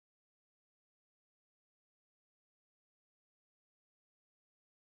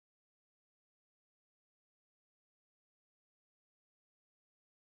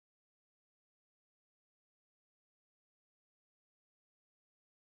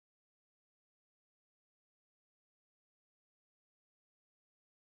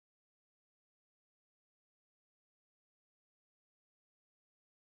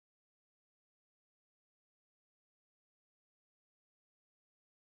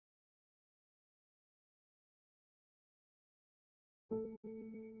Moving.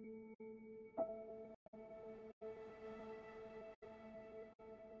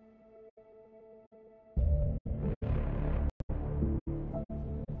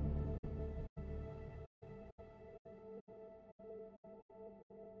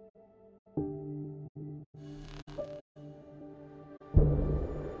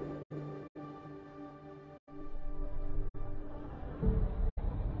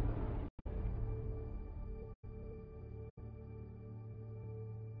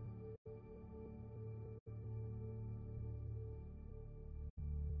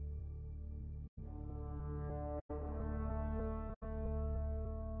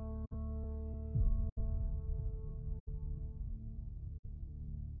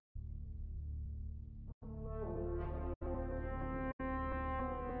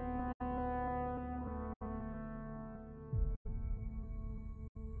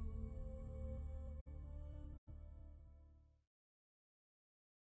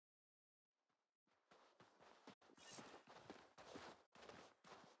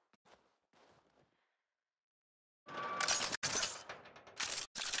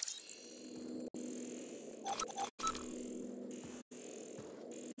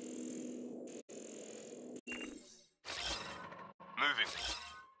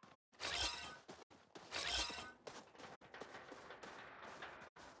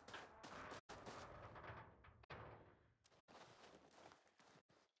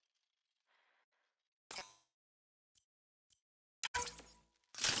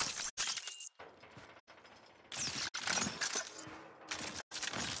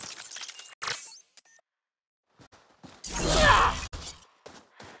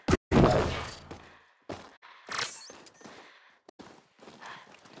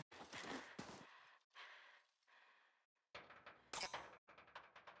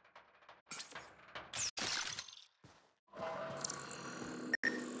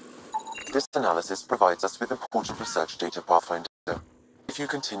 This analysis provides us with important research data, Pathfinder. If you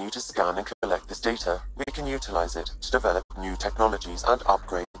continue to scan and collect this data, we can utilize it to develop new technologies and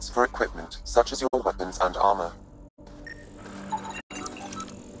upgrades for equipment such as your weapons and armor.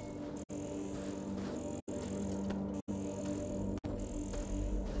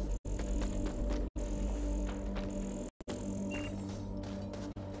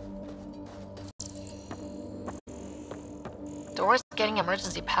 Door's getting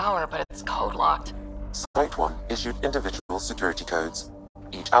emergency power, but it's code locked. Site 1 issued individual security codes.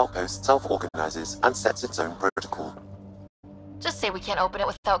 Each outpost self-organizes and sets its own protocol. Just say we can't open it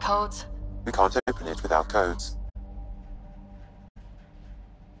without codes. We can't open it without codes.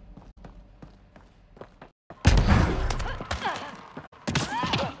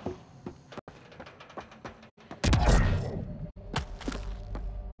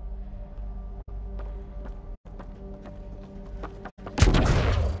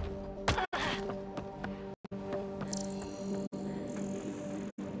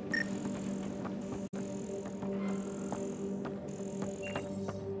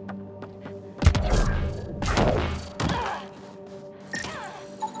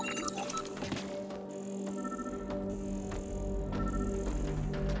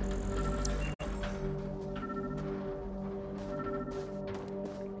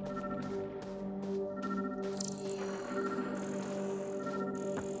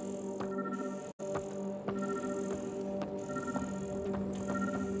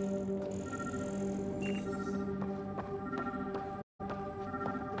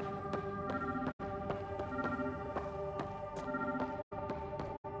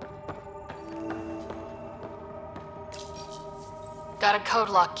 Got a code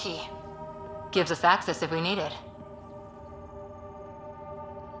lock key. Gives us access if we need it.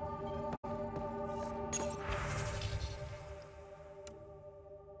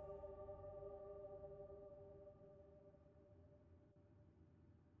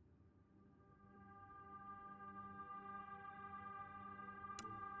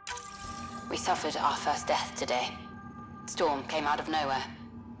 We suffered our first death today. Storm came out of nowhere.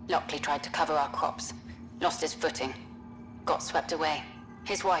 Lockley tried to cover our crops. Lost his footing. Got swept away.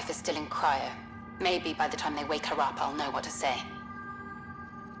 His wife is still in cryo. Maybe by the time they wake her up, I'll know what to say.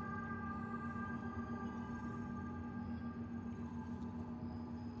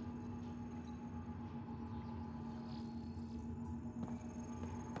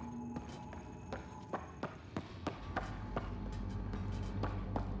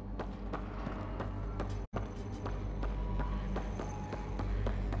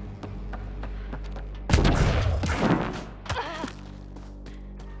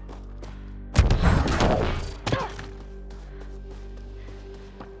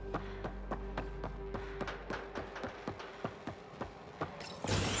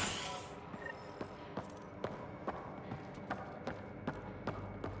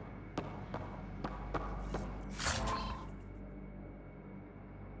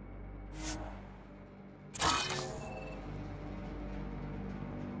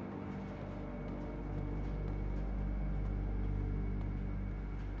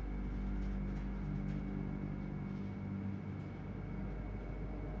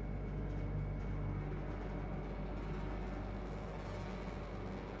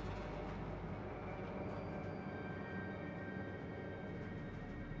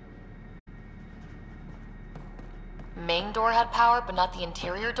 main door had power, but not the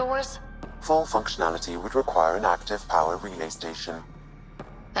interior doors? Full functionality would require an active power relay station.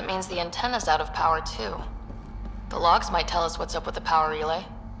 That means the antenna's out of power too. The logs might tell us what's up with the power relay.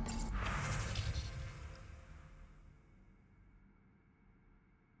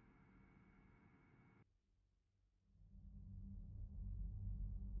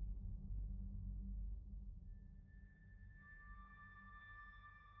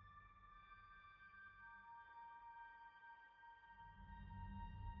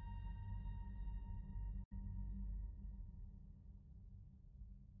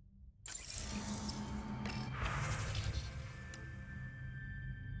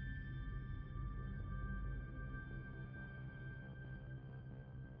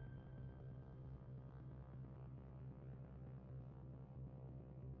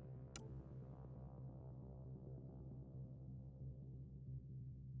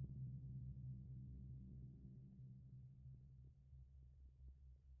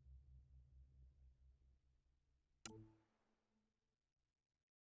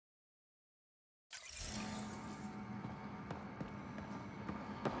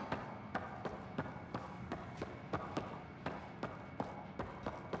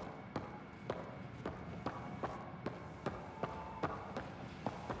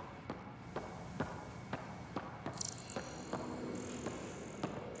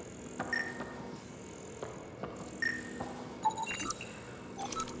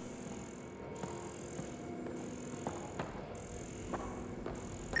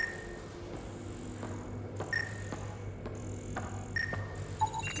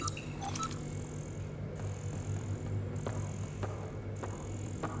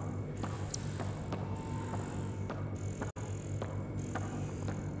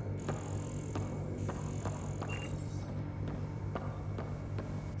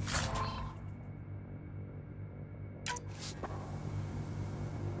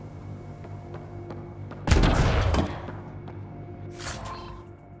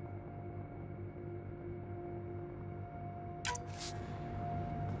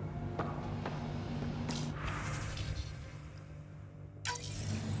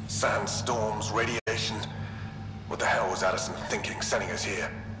 Sandstorms, radiation. What the hell was Addison thinking, sending us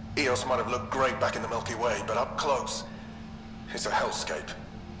here? Eos might have looked great back in the Milky Way, but up close, it's a hellscape.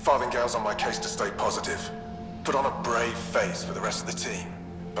 Farthingale's on my case to stay positive. Put on a brave face for the rest of the team,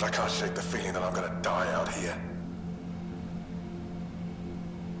 but I can't shake the feeling that I'm gonna die out here.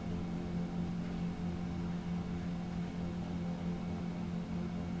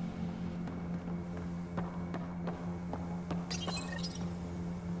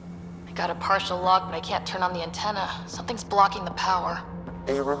 I got a partial lock, but I can't turn on the antenna. Something's blocking the power.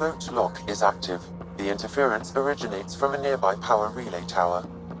 A remote lock is active. The interference originates from a nearby power relay tower.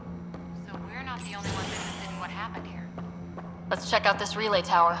 So we're not the only ones interested in what happened here. Let's check out this relay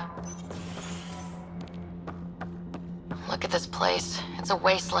tower. Look at this place. It's a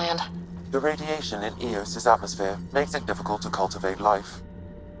wasteland. The radiation in Eos's atmosphere makes it difficult to cultivate life.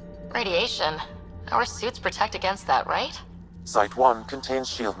 Radiation? Our suits protect against that, right? Site 1 contains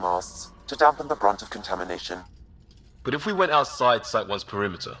shield masts to dampen the brunt of contamination. But if we went outside Site 1's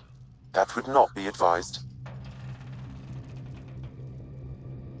perimeter? That would not be advised.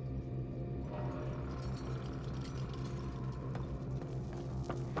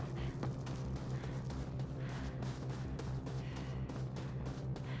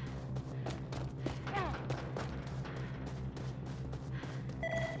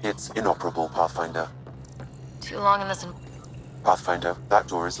 It's inoperable, Pathfinder. Too long in this Pathfinder, that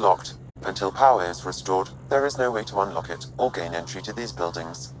door is locked. Until power is restored, there is no way to unlock it or gain entry to these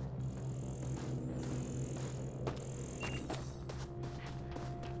buildings.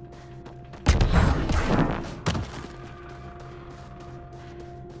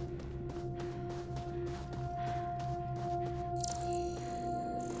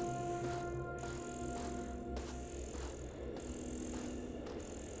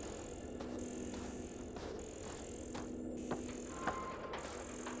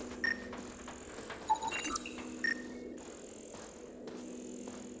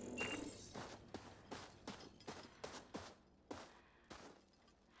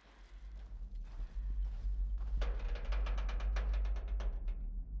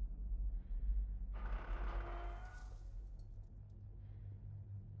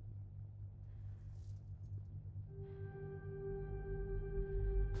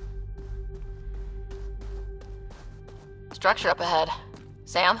 structure up ahead.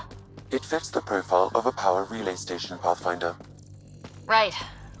 Sam? It fits the profile of a power relay station, Pathfinder. Right.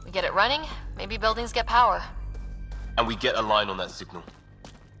 We get it running, maybe buildings get power. And we get a line on that signal.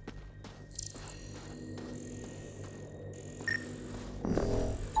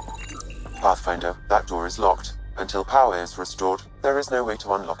 Pathfinder, that door is locked. Until power is restored, there is no way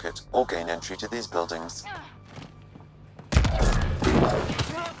to unlock it or gain entry to these buildings.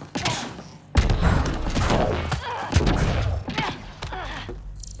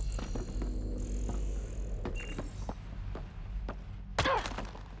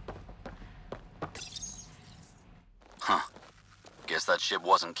 Guess that ship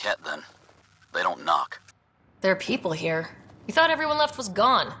wasn't Ket then. They don't knock. There are people here. We thought everyone left was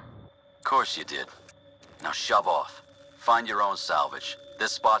gone. Of course you did. Now shove off. Find your own salvage.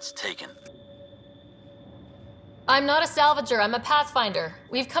 This spot's taken. I'm not a salvager, I'm a Pathfinder.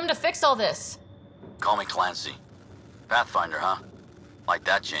 We've come to fix all this. Call me Clancy. Pathfinder, huh? Like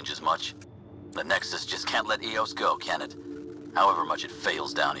that changes much. The Nexus just can't let EOS go, can it? However much it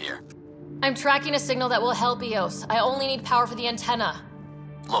fails down here. I'm tracking a signal that will help EOS. I only need power for the antenna.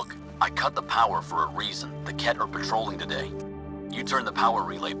 Look, I cut the power for a reason. The Ket are patrolling today. You turn the power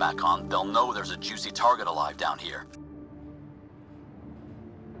relay back on, they'll know there's a juicy target alive down here.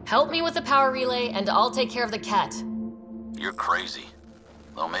 Help me with the power relay, and I'll take care of the cat. You're crazy.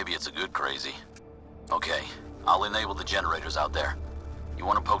 Well, maybe it's a good crazy. Okay, I'll enable the generators out there. You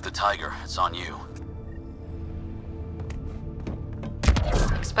want to poke the tiger, it's on you.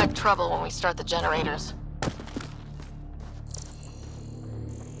 Expect trouble when we start the generators.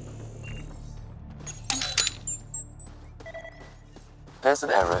 There's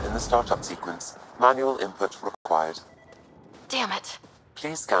an error in the startup sequence. Manual input required. Damn it.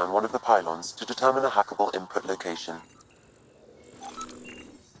 Please scan one of the pylons to determine a hackable input location.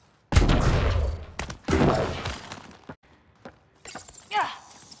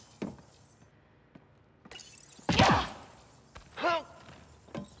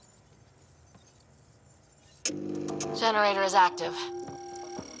 Generator is active.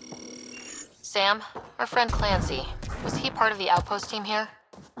 Sam, our friend Clancy, was he part of the outpost team here?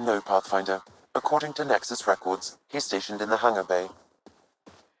 No, Pathfinder. According to Nexus records, he's stationed in the hangar bay.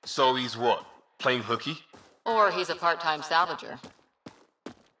 So he's what? Playing hooky? Or he's a part-time salvager.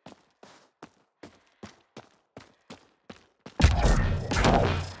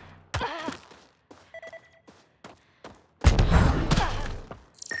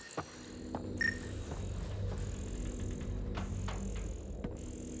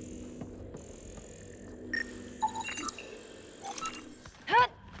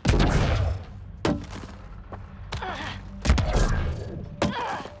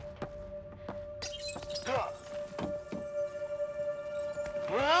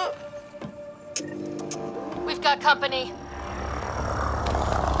 We've got company.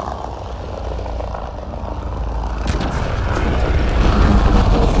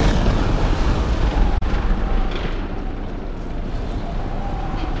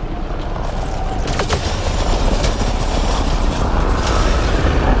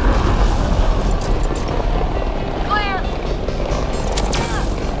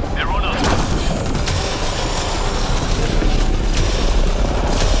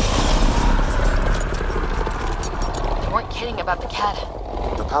 About the cat.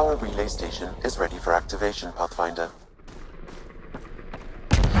 The power relay station is ready for activation, Pathfinder.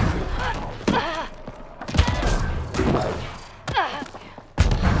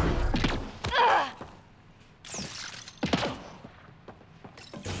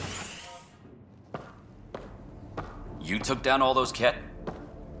 You took down all those Ket?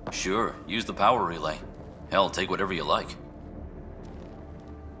 Sure, use the power relay. Hell, take whatever you like.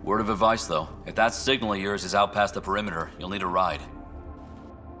 Word of advice, though. If that signal of yours is out past the perimeter, you'll need a ride.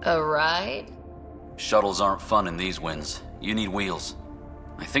 A ride? Shuttles aren't fun in these winds. You need wheels.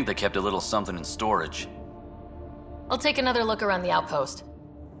 I think they kept a little something in storage. I'll take another look around the outpost.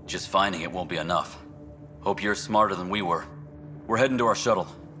 Just finding it won't be enough. Hope you're smarter than we were. We're heading to our shuttle.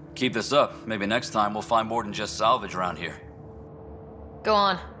 Keep this up. Maybe next time we'll find more than just salvage around here. Go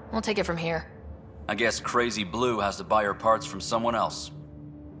on. We'll take it from here. I guess Crazy Blue has to buy her parts from someone else.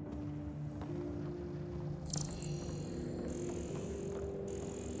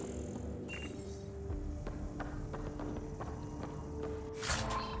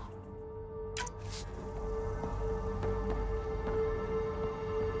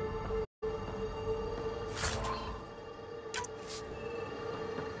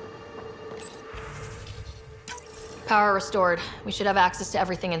 Power restored. We should have access to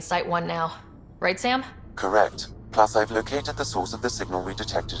everything in Site 1 now. Right, Sam? Correct. Plus, I've located the source of the signal we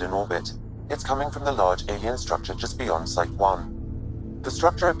detected in orbit. It's coming from the large alien structure just beyond Site 1. The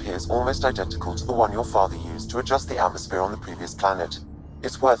structure appears almost identical to the one your father used to adjust the atmosphere on the previous planet.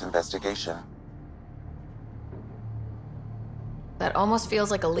 It's worth investigation. That almost feels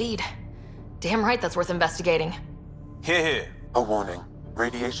like a lead. Damn right that's worth investigating. Here. A warning.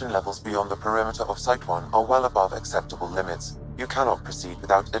 Radiation levels beyond the perimeter of Site 1 are well above acceptable limits. You cannot proceed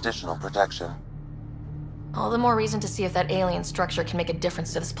without additional protection. All the more reason to see if that alien structure can make a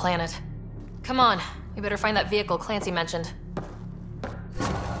difference to this planet. Come on, we better find that vehicle Clancy mentioned.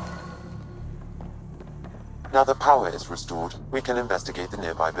 Now that power is restored, we can investigate the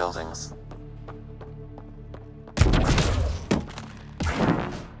nearby buildings.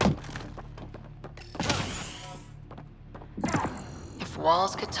 If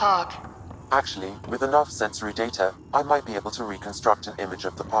walls could talk. Actually, with enough sensory data, I might be able to reconstruct an image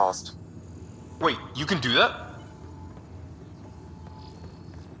of the past. Wait, you can do that?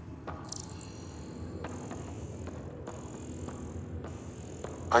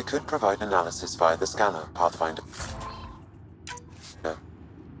 I could provide analysis via the scanner, Pathfinder.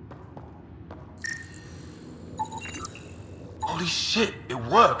 Holy shit, it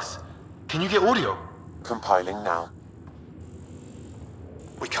works! Can you get audio? Compiling now.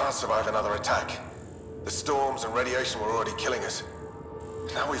 We can't survive another attack. The storms and radiation were already killing us.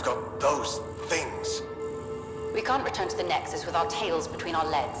 Now we've got those things. We can't return to the Nexus with our tails between our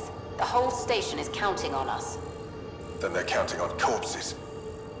legs. The whole station is counting on us. Then they're counting on corpses.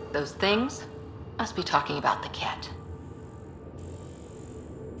 Those things must be talking about the cat.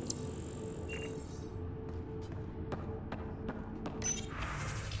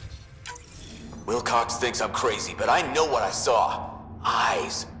 Wilcox thinks I'm crazy, but I know what I saw.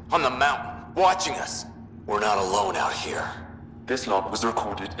 Eyes on the mountain, watching us. We're not alone out here. This log was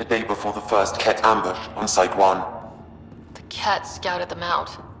recorded a day before the first Ket ambush on Site 1. The cat scouted them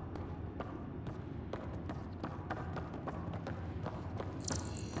out.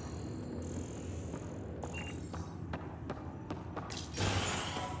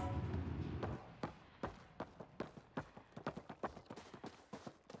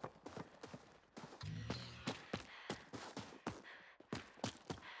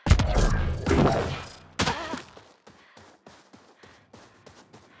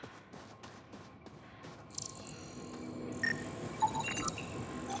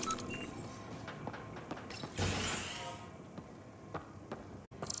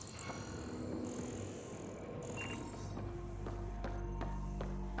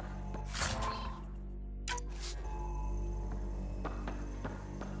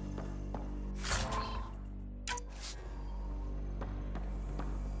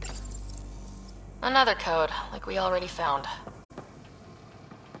 Another code, like we already found.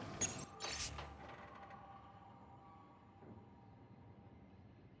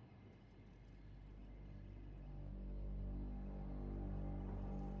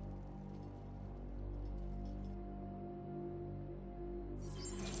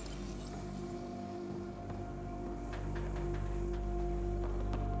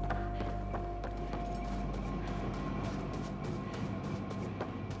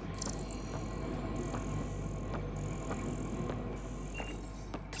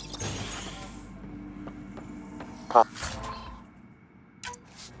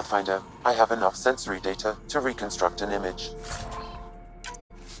 Pathfinder, I have enough sensory data to reconstruct an image.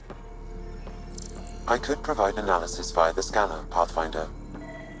 I could provide analysis via the scanner, Pathfinder.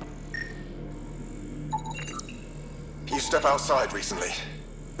 You step outside recently.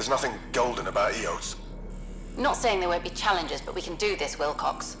 There's nothing golden about Eos. Not saying there won't be challenges, but we can do this,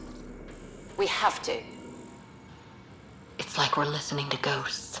 Wilcox. We have to. It's like we're listening to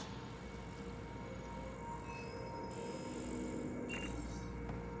ghosts.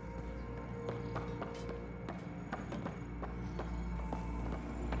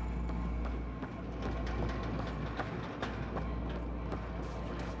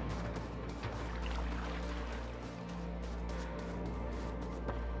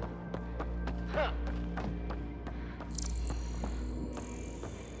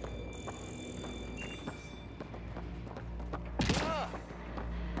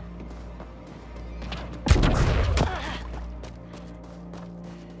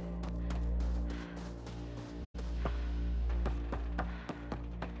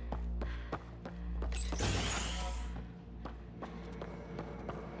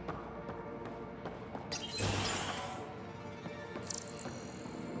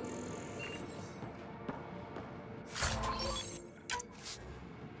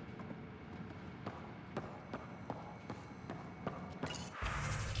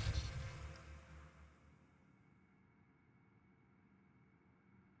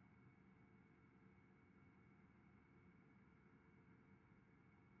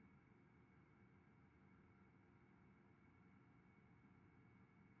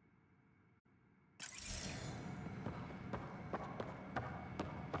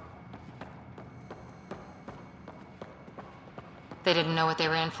 They didn't know what they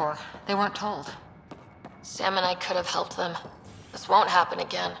were in for. They weren't told. Sam and I could have helped them. This won't happen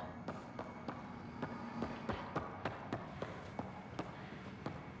again.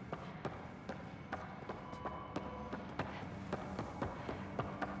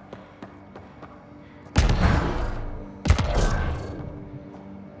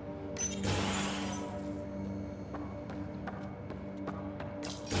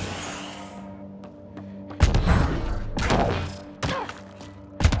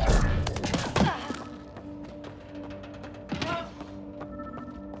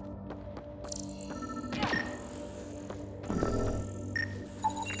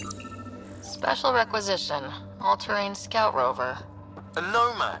 Special requisition. All-terrain scout rover. A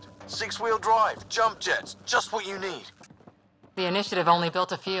Nomad. 6-wheel drive. Jump jets. Just what you need. The initiative only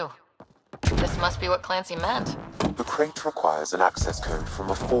built a few. This must be what Clancy meant. The crate requires an access code from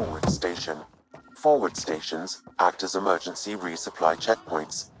a forward station. Forward stations act as emergency resupply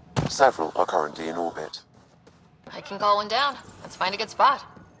checkpoints. Several are currently in orbit. I can call one down. Let's find a good spot.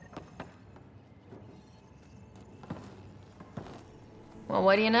 Well,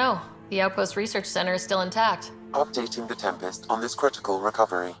 what do you know? The Outpost Research Center is still intact. Updating the Tempest on this critical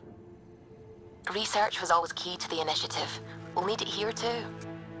recovery. Research was always key to the initiative. We'll need it here too.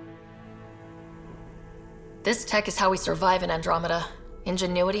 This tech is how we survive in Andromeda.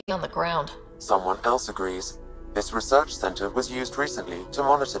 Ingenuity on the ground. Someone else agrees. This research center was used recently to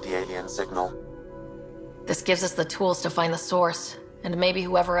monitor the alien signal. This gives us the tools to find the source, and maybe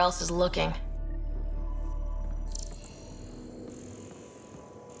whoever else is looking.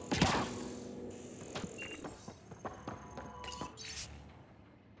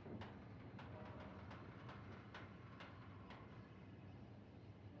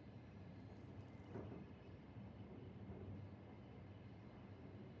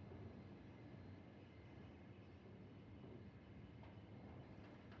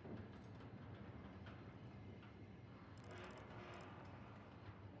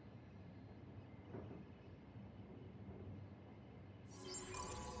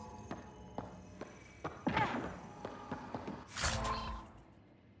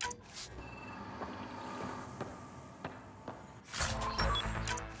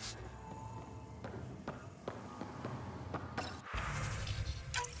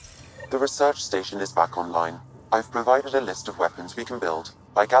 The research station is back online. I've provided a list of weapons we can build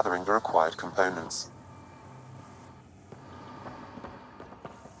by gathering the required components.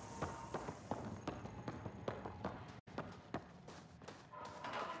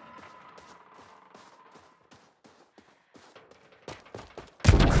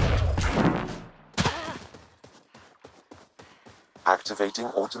 Activating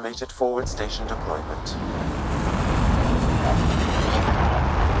automated forward station deployment.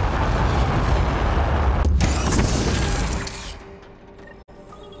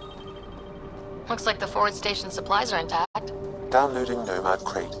 Looks like the forward station supplies are intact. Downloading Nomad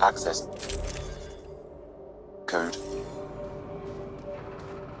Crate access code.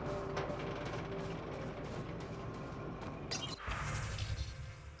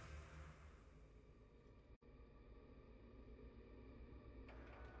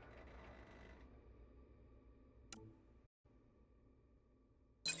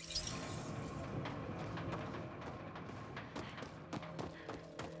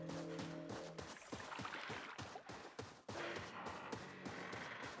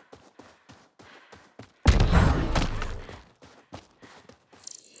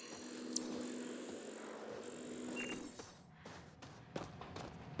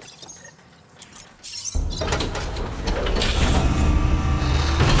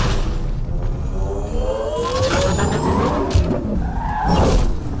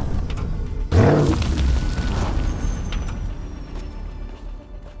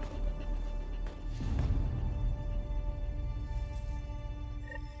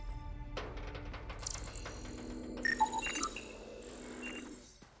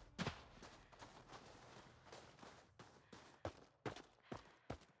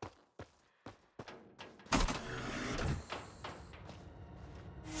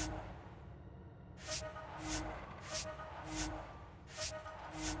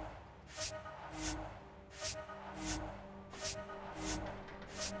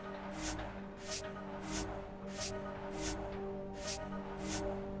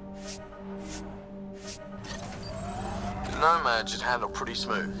 Nomad should handle pretty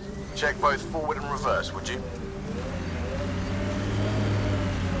smooth. Check both forward and reverse, would you?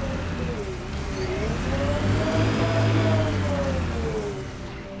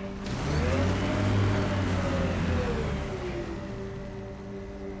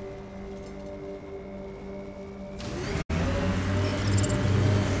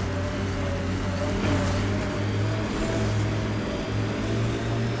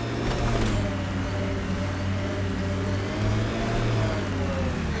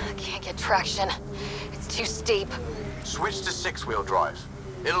 traction. It's too steep. Switch to six-wheel drive.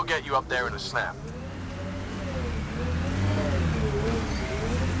 It'll get you up there in a snap.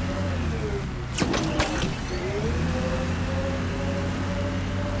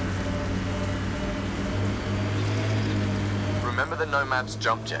 Remember the Nomad's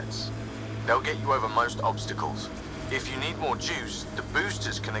jump jets? They'll get you over most obstacles. If you need more juice, the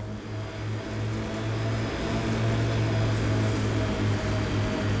boosters can...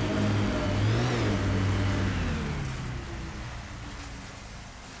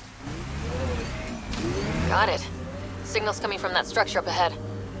 Got it. Signal's coming from that structure up ahead.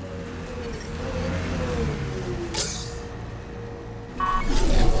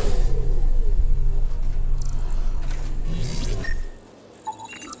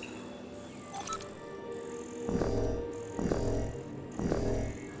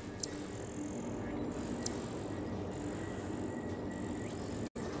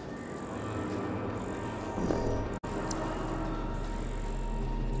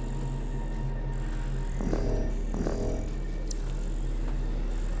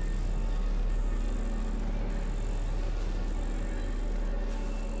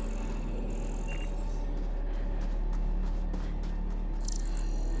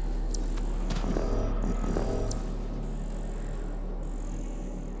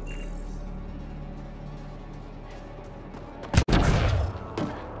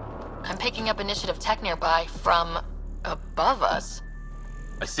 Picking up initiative tech nearby from above us.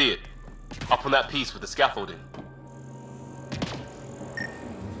 I see it. Up on that piece with the scaffolding.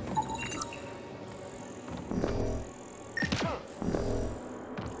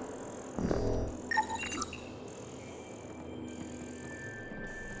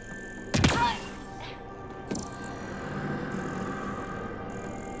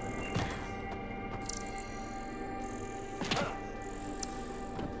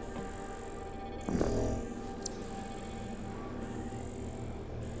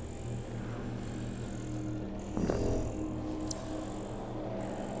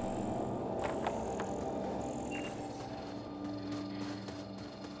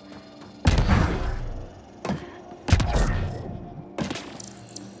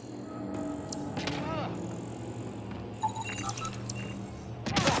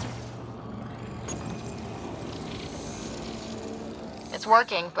 It's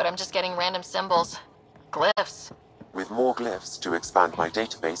working, but I'm just getting random symbols. Glyphs. With more glyphs to expand my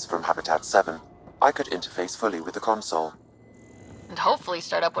database from Habitat 7, I could interface fully with the console. And hopefully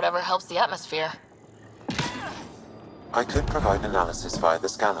start up whatever helps the atmosphere. I could provide analysis via the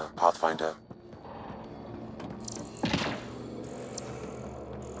scanner, Pathfinder.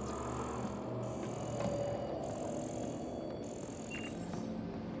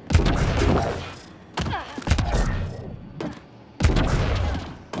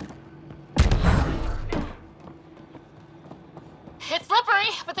 It's slippery,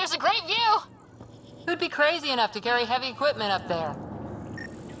 but there's a great view! Who'd be crazy enough to carry heavy equipment up there?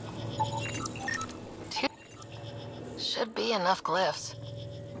 Should be enough glyphs.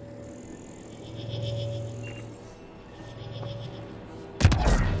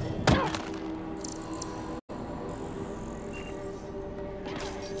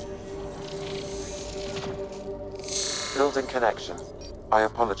 Building connection. I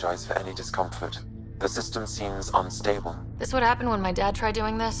apologize for any discomfort. The system seems unstable. This would happen when my dad tried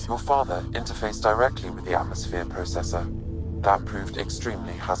doing this? Your father interfaced directly with the atmosphere processor. That proved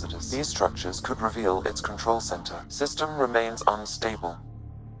extremely hazardous. These structures could reveal its control center. System remains unstable.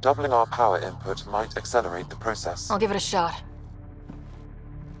 Doubling our power input might accelerate the process. I'll give it a shot.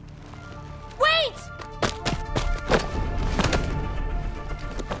 Wait!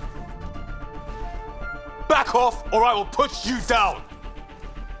 Back off, or I will put you down!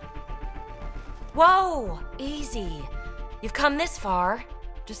 Whoa! Easy. You've come this far.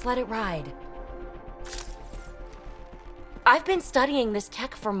 Just let it ride. I've been studying this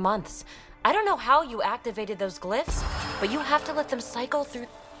tech for months. I don't know how you activated those glyphs, but you have to let them cycle through...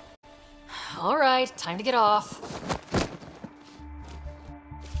 All right, time to get off.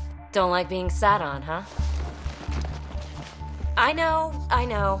 Don't like being sat on, huh? I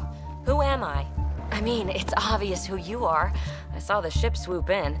know. Who am I? I mean, it's obvious who you are. I saw the ship swoop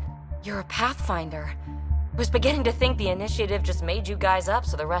in. You're a Pathfinder. Was beginning to think the initiative just made you guys up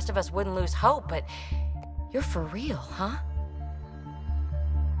so the rest of us wouldn't lose hope, but you're for real, huh?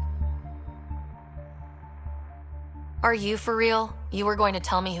 Are you for real? You were going to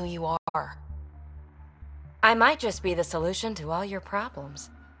tell me who you are. I might just be the solution to all your problems.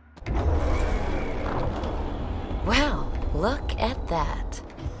 Well, look at that.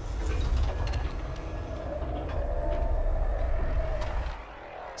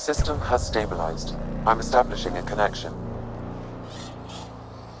 System has stabilized. I'm establishing a connection.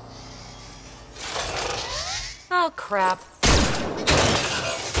 Oh, crap.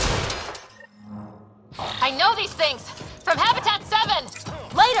 I know these things! From Habitat 7!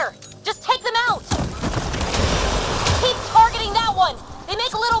 Later! Just take them out! Keep targeting that one! They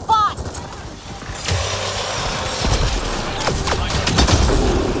make little bots!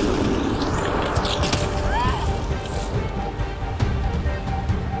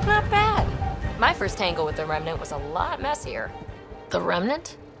 Not bad. My first tangle with the Remnant was a lot messier. The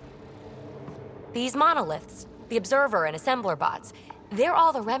Remnant? These monoliths, the Observer and Assembler bots, they're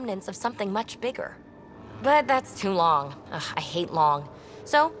all the remnants of something much bigger. But that's too long. Ugh, I hate long.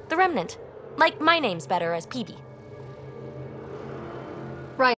 So, the Remnant. Like, my name's better as PB.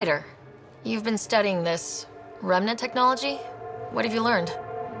 Ryder, you've been studying this Remnant technology? What have you learned?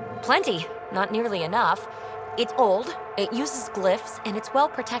 Plenty. Not nearly enough. It's old, it uses glyphs, and it's well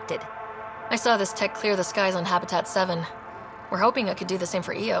protected. I saw this tech clear the skies on Habitat 7. We're hoping it could do the same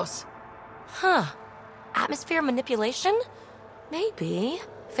for EOS. Huh. Atmosphere manipulation? Maybe.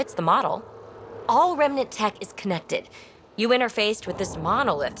 Fits the model. All Remnant tech is connected. You interfaced with this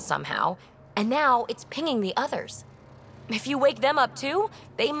monolith somehow, and now it's pinging the others. If you wake them up too,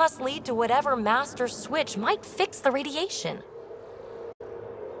 they must lead to whatever master switch might fix the radiation.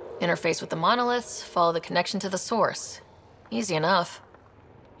 Interface with the monoliths, follow the connection to the source. Easy enough.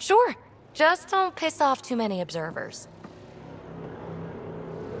 Sure. Just don't piss off too many observers.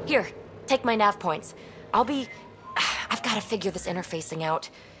 Here, take my nav points. I've got to figure this interfacing out.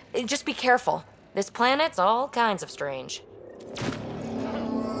 Just be careful. This planet's all kinds of strange.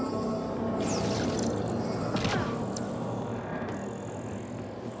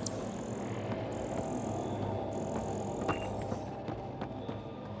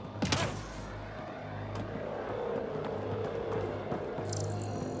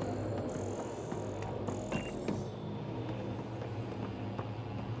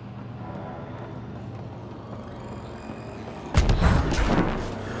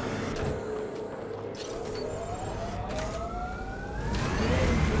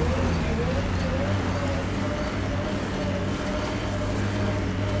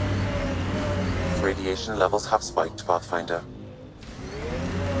 Radiation levels have spiked, Pathfinder.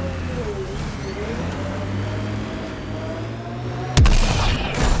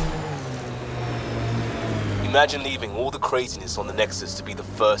 Imagine leaving all the craziness on the Nexus to be the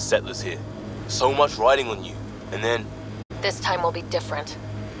first settlers here. So much riding on you, and then... This time will be different.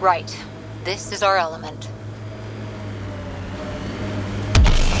 Right. This is our element.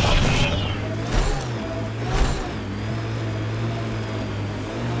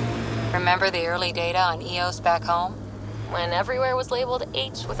 Remember the early data on EOS back home? When everywhere was labeled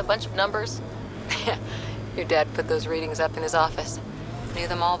H with a bunch of numbers? Your dad put those readings up in his office. Knew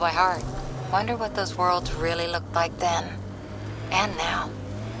them all by heart. Wonder what those worlds really looked like then. And now.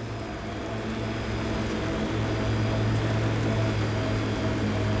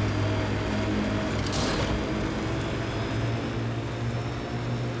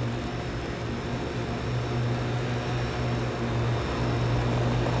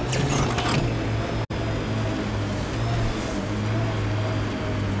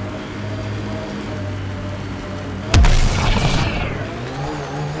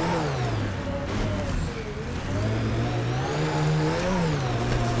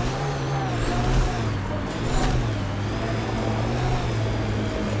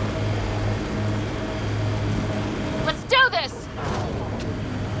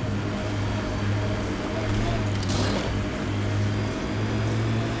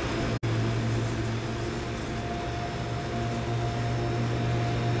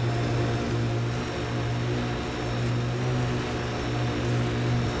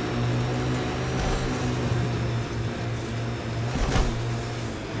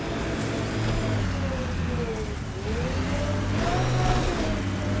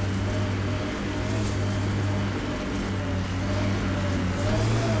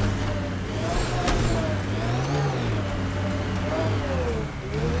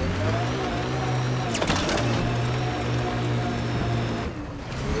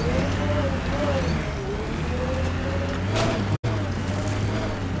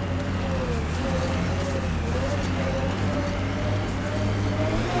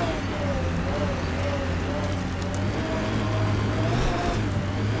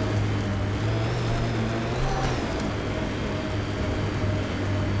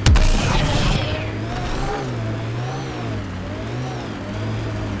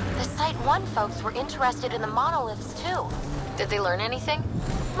 One folks were interested in the monoliths too. Did they learn anything?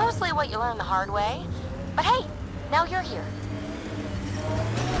 Mostly what you learn the hard way. But hey, now you're here.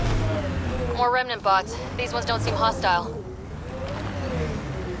 more remnant bots. These ones don't seem hostile.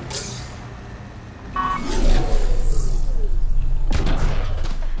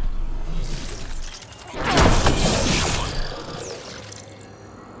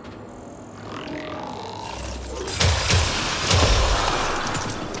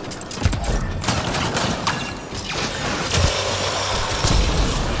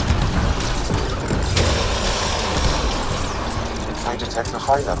 I detect a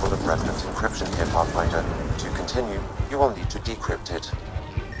high level of remnant encryption here, Pathfinder. To continue, you will need to decrypt it.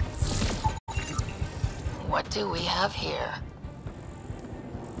 What do we have here?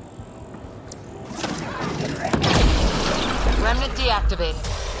 Remnant deactivated.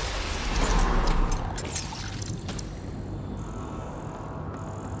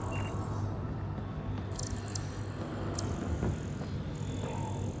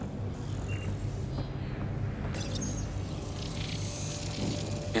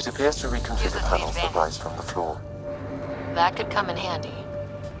 It appears to reconfigure panels that rise from the floor. That could come in handy.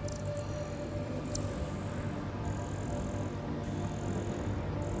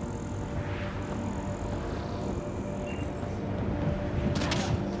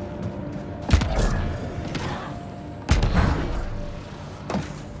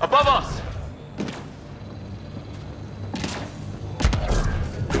 Above us!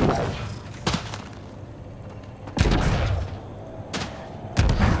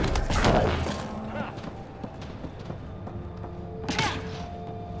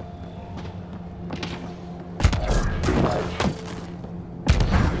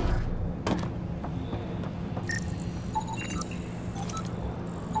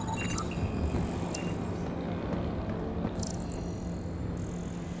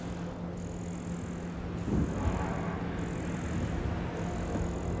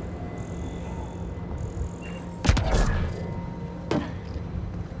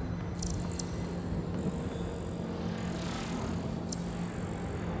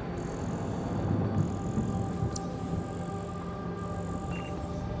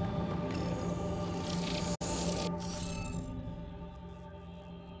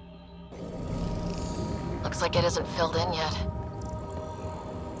 Looks like it isn't filled in yet.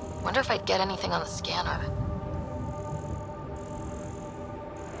 Wonder if I'd get anything on the scanner.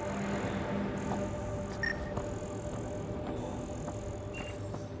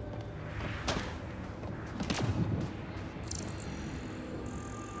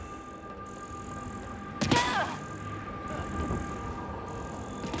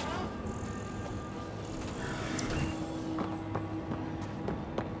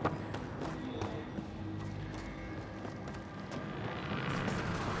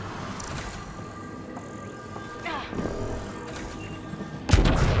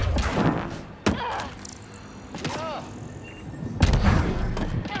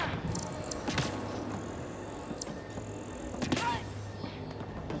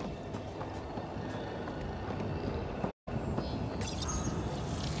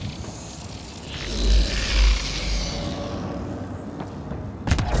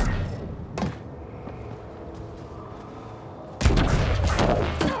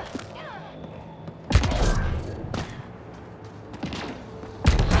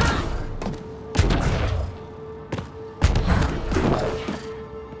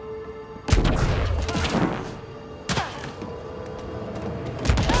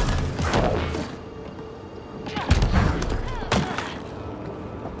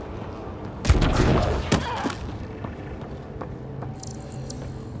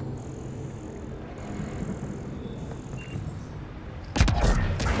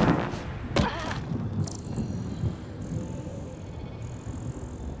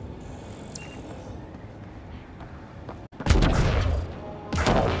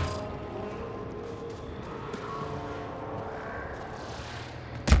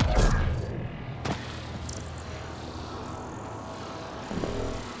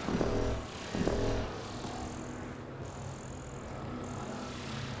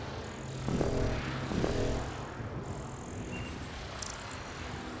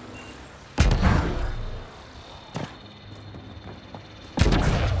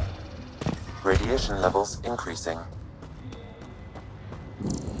 Radiation levels increasing.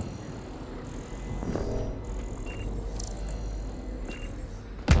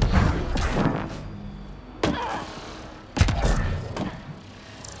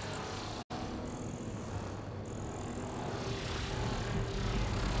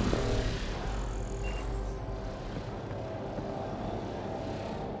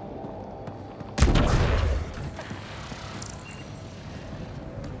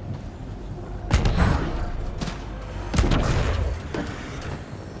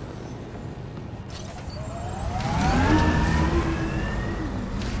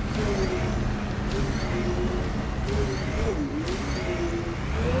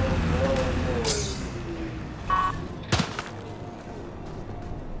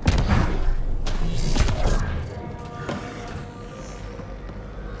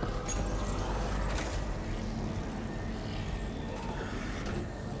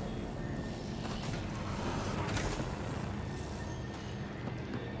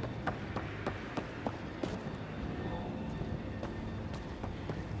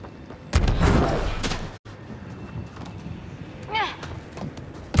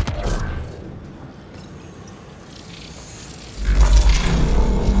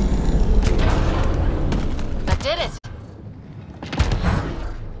 That did it.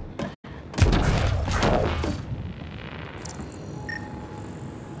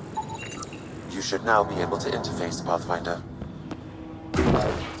 You should now be able to interface, Pathfinder.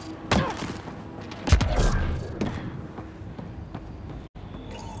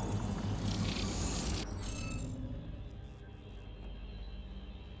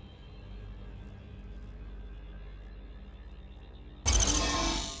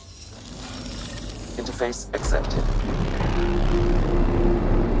 Interface accepted.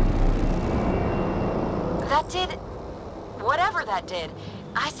 That did... whatever that did.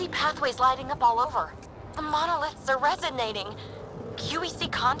 I see pathways lighting up all over. The monoliths are resonating.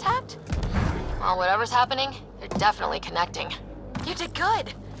 QEC contact? Well, whatever's happening, they're definitely connecting. You did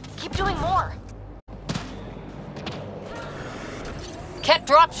good. Keep doing more. Ket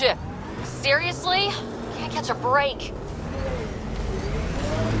dropship! Seriously? Can't catch a break.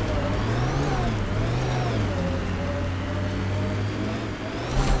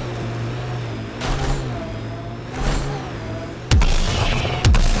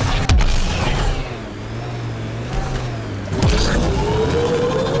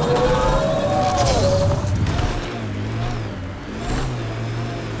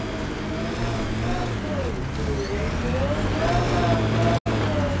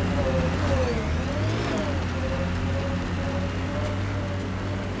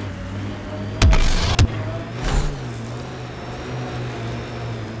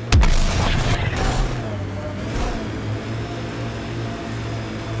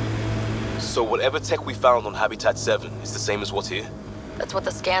 So whatever tech we found on Habitat 7 is the same as what's here? That's what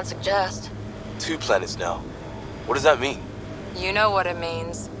the scans suggest. 2 planets now. What does that mean? You know what it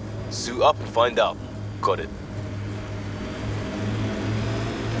means. Suit up and find out. Got it.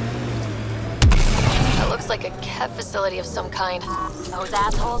 That looks like a Ket facility of some kind. Those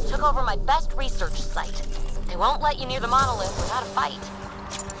assholes took over my best research site. They won't let you near the monolith without a fight.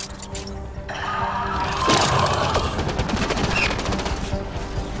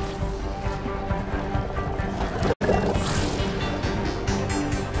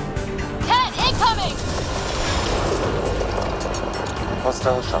 Ted, incoming!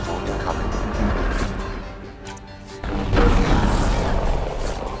 Hostile shuttle incoming.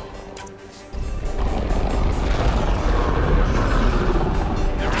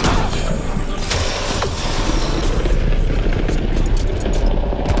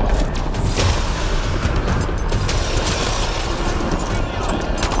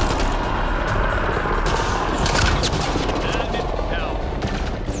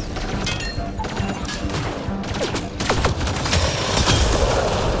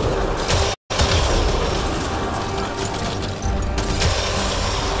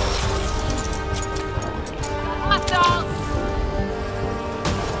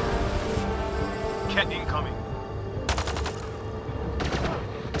 Ket incoming.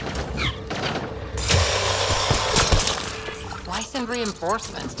 Why send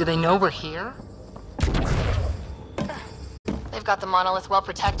reinforcements? Do they know we're here? They've got the monolith well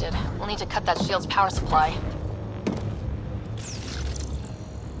protected. We'll need to cut that shield's power supply.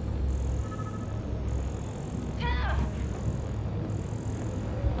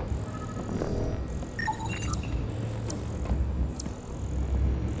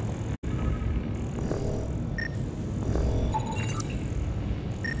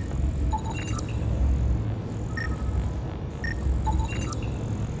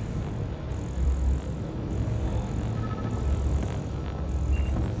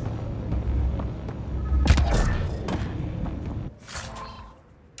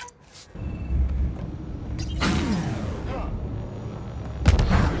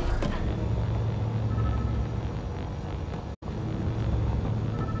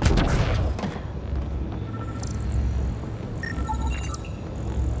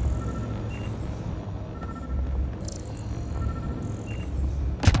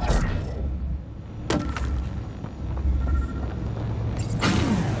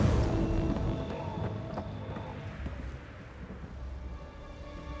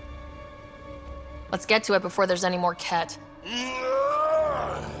 Let's get to it before there's any more Ket.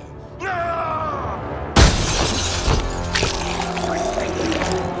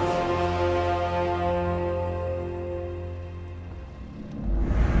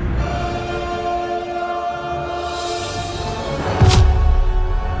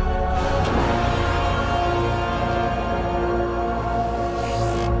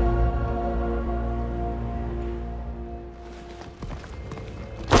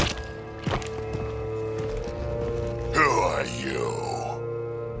 you.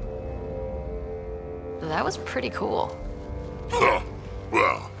 That was pretty cool. Huh.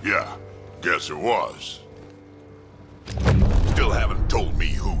 Well, yeah. Guess it was. Still haven't told me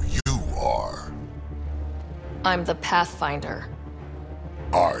who you are. I'm the Pathfinder.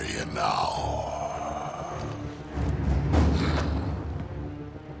 Are you now?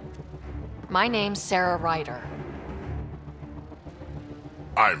 My name's Sarah Ryder.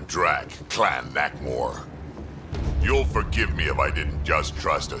 I'm Drac, Clan Knackmore. You'll forgive me if I didn't just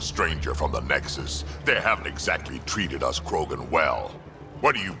trust a stranger from the Nexus. They haven't exactly treated us Krogan well.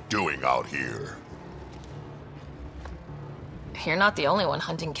 What are you doing out here? You're not the only one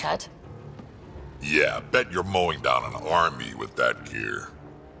hunting Ket. Yeah, bet you're mowing down an army with that gear.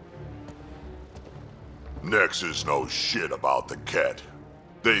 Nexus knows shit about the Ket.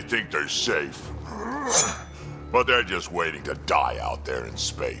 They think they're safe. But they're just waiting to die out there in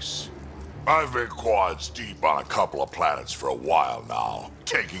space. I've been quads deep on a couple of planets for a while now,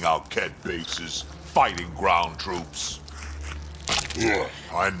 taking out Ket bases, fighting ground troops. Ugh,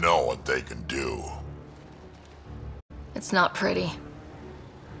 I know what they can do. It's not pretty.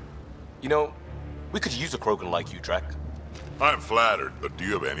 You know, we could use a Krogan like you, Drac. I'm flattered, but do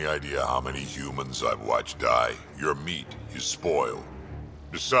you have any idea how many humans I've watched die? Your meat is spoiled.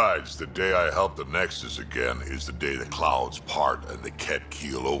 Besides, the day I help the Nexus again is the day the clouds part and the Ket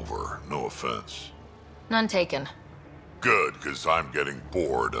keel over. No offense. None taken. Good, because I'm getting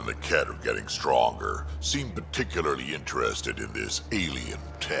bored and the Ket are getting stronger. Seem particularly interested in this alien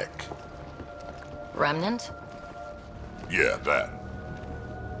tech. Remnant? Yeah, that.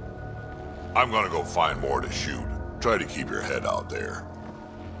 I'm gonna go find more to shoot. Try to keep your head out there.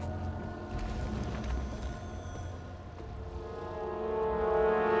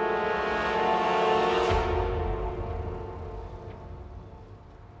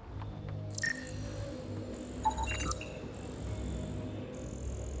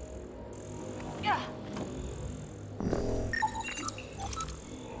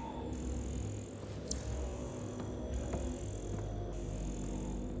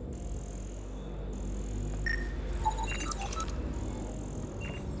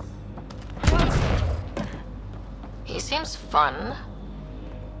 He seems fun.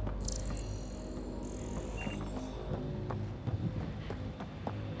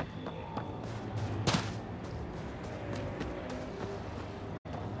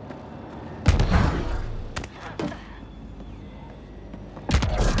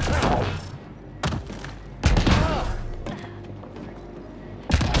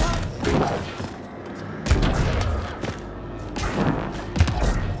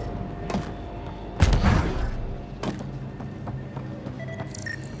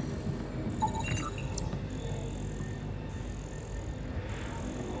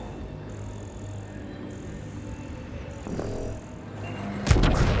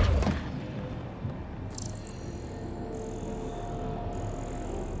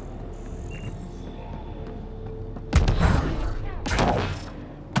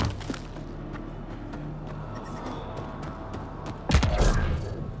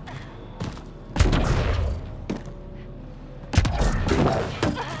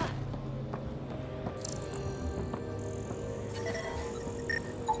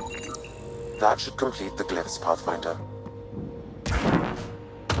 That should complete the glyphs, Pathfinder.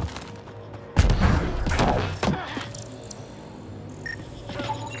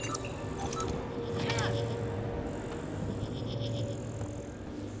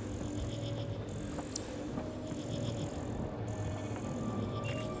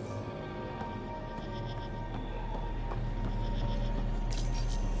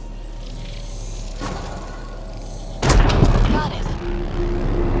 Got it.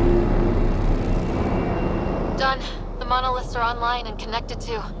 Done. The monoliths are online and connected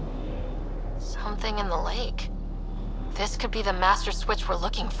to something in the lake. This could be the master switch we're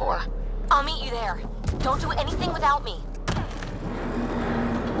looking for. I'll meet you there. Don't do anything without me.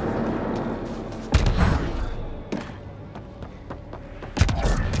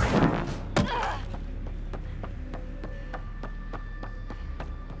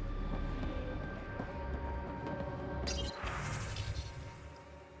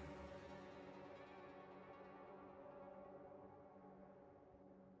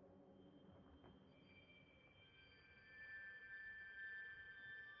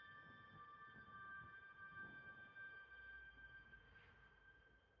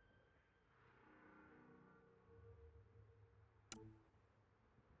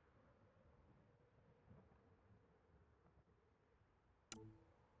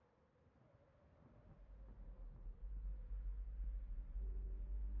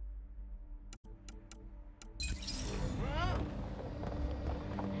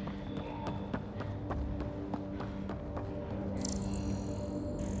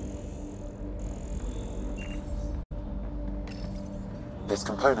 this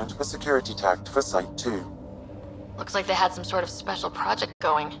component was security tagged for Site 2. Looks like they had some sort of special project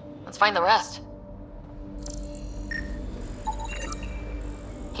going. Let's find the rest.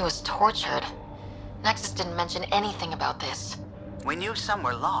 He was tortured. Nexus didn't mention anything about this. We knew some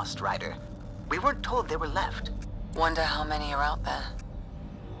were lost, Ryder. We weren't told they were left. Wonder how many are out there.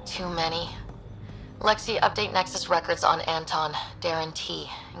 Too many. Lexi, update Nexus records on Anton, Darren T,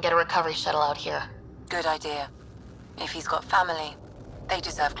 and get a recovery shuttle out here. Good idea. If he's got family, they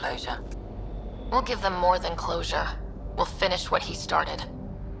deserve closure. We'll give them more than closure. We'll finish what he started.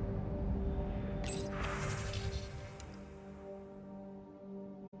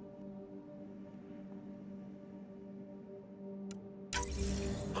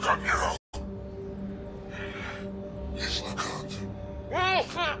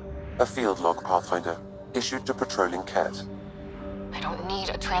 A field log, Pathfinder, issued to patrolling Ket. I don't need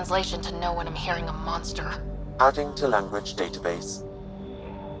a translation to know when I'm hearing a monster. Adding to language database.